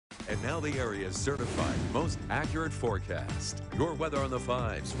And now the area's certified most accurate forecast. Your weather on the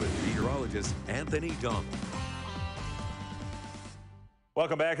 5s with meteorologist Anthony Donald.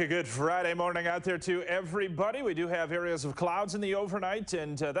 Welcome back. A good Friday morning out there to everybody. We do have areas of clouds in the overnight,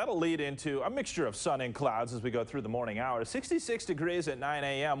 and that'll lead into a mixture of sun and clouds as we go through the morning hours. 66 degrees at 9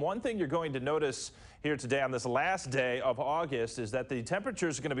 a.m. One thing you're going to notice here today on this last day of August is that the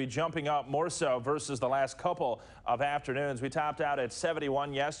temperatures are going to be jumping up more so versus the last couple of afternoons. We topped out at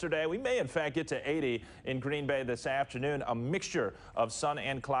 71 yesterday. We may in fact get to 80 in Green Bay this afternoon. A mixture of sun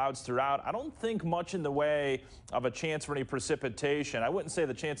and clouds throughout. I don't think much in the way of a chance for any precipitation. I wouldn't say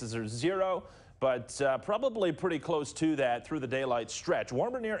the chances are zero, but probably pretty close to that through the daylight stretch.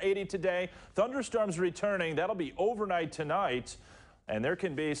 Warmer near 80 today. Thunderstorms returning. That'll be overnight tonight. And there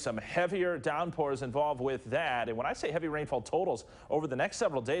can be some heavier downpours involved with that. And when I say heavy rainfall totals over the next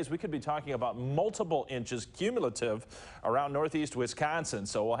several days, we could be talking about multiple inches cumulative around northeast Wisconsin.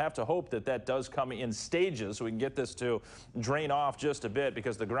 So we'll have to hope that that does come in stages so we can get this to drain off just a bit,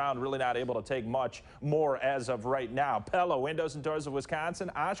 because the ground really not able to take much more as of right now. Pella, windows and doors of Wisconsin.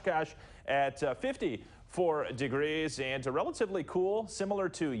 Oshkosh at 54 degrees and relatively cool, similar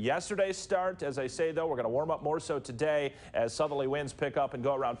to yesterday's start. As I say, though, we're going to warm up more so today as southerly winds pick up and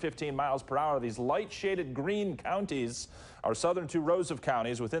go around 15 miles per hour. These light shaded green counties are southern 2 rows of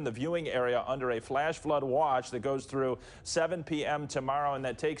counties within the viewing area under a flash flood watch that goes through 7 p.m. tomorrow, and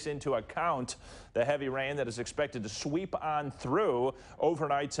that takes into account the heavy rain that is expected to sweep on through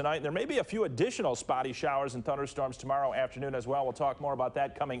overnight tonight. And there may be a few additional spotty showers and thunderstorms tomorrow afternoon as well. We'll talk more about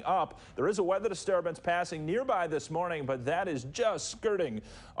that coming up. There is a weather disturbance passing nearby this morning, but that is just skirting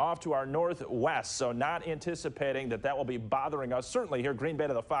off to our northwest, so not anticipating that that will be bothering us. Certainly here, Green Bay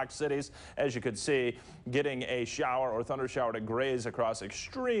to the Fox Cities, as you could see, getting a shower or thunder shower to graze across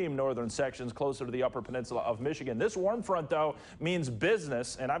extreme northern sections closer to the upper peninsula of Michigan. This warm front, though, means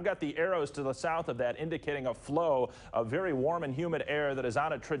business, and I've got the arrows to the south of that indicating a flow of very warm and humid air that is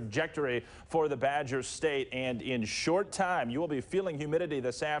on a trajectory for the Badger State. And in short time, you will be feeling humidity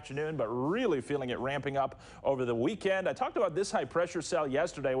this afternoon, but really feeling it ramping up over the weekend. I talked about this high pressure cell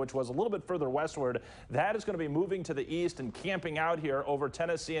yesterday, which was a little bit further westward. That is going to be moving to the east and camping out here over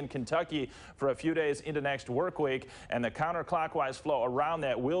Tennessee and Kentucky for a few days into next work week. And the counterclockwise flow around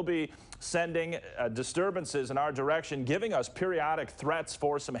that will be sending disturbances in our direction, giving us periodic threats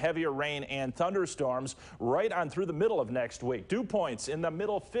for some heavier rain and thunderstorms right on through the middle of next week. Dew points in the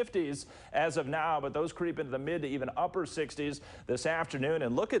middle 50s as of now, but those creep into the mid to even upper 60s this afternoon.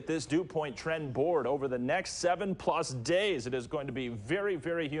 And look at this dew point trend board over the next 7+ days. It is going to be very,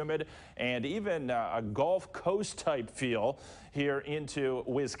 very humid and even a Gulf Coast type feel here into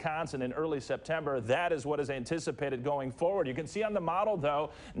Wisconsin in early September. That is what is anticipated going forward. You can see on the model, though,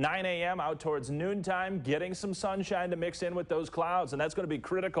 9 a.m. out towards noontime, getting some sunshine to mix in with those clouds, and that's going to be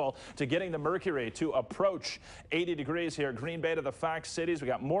critical to getting the mercury to approach 80 degrees here. Green Bay to the Fox Cities. We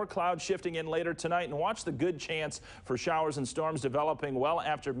got more clouds shifting in later tonight, and watch the good chance for showers and storms developing well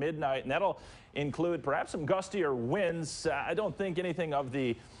after midnight, and that'll include perhaps some gustier winds. I don't think anything of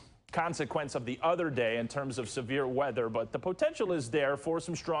the consequence of the other day in terms of severe weather, but the potential is there for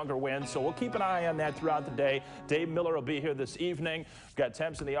some stronger winds, so we'll keep an eye on that throughout the day. Dave Miller will be here this evening. We've got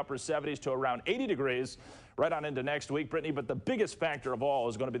temps in the upper 70s to around 80 degrees right on into next week, Brittany, but the biggest factor of all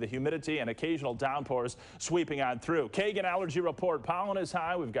is going to be the humidity and occasional downpours sweeping on through. Kagan Allergy Report, pollen is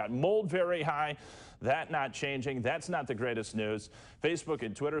high. We've got mold very high. That not changing. That's not the greatest news. Facebook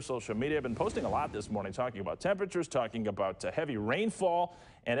and Twitter, social media have been posting a lot this morning, talking about temperatures, talking about heavy rainfall.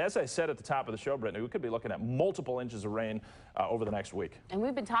 And as I said at the top of the show, Brittany, we could be looking at multiple inches of rain over the next week. And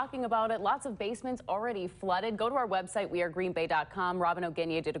we've been talking about it. Lots of basements already flooded. Go to our website, wearegreenbay.com. Robin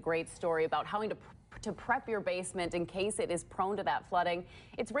O'Genia did a great story about how to prep your basement in case it is prone to that flooding.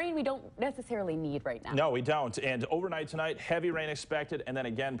 It's rain we don't necessarily need right now. No, we don't. And overnight tonight, heavy rain expected. And then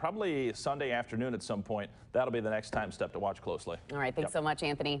again, probably Sunday afternoon at some point. That'll be the next time step to watch closely. All right. Thanks so much,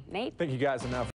 Anthony. Nate? Thank you guys enough.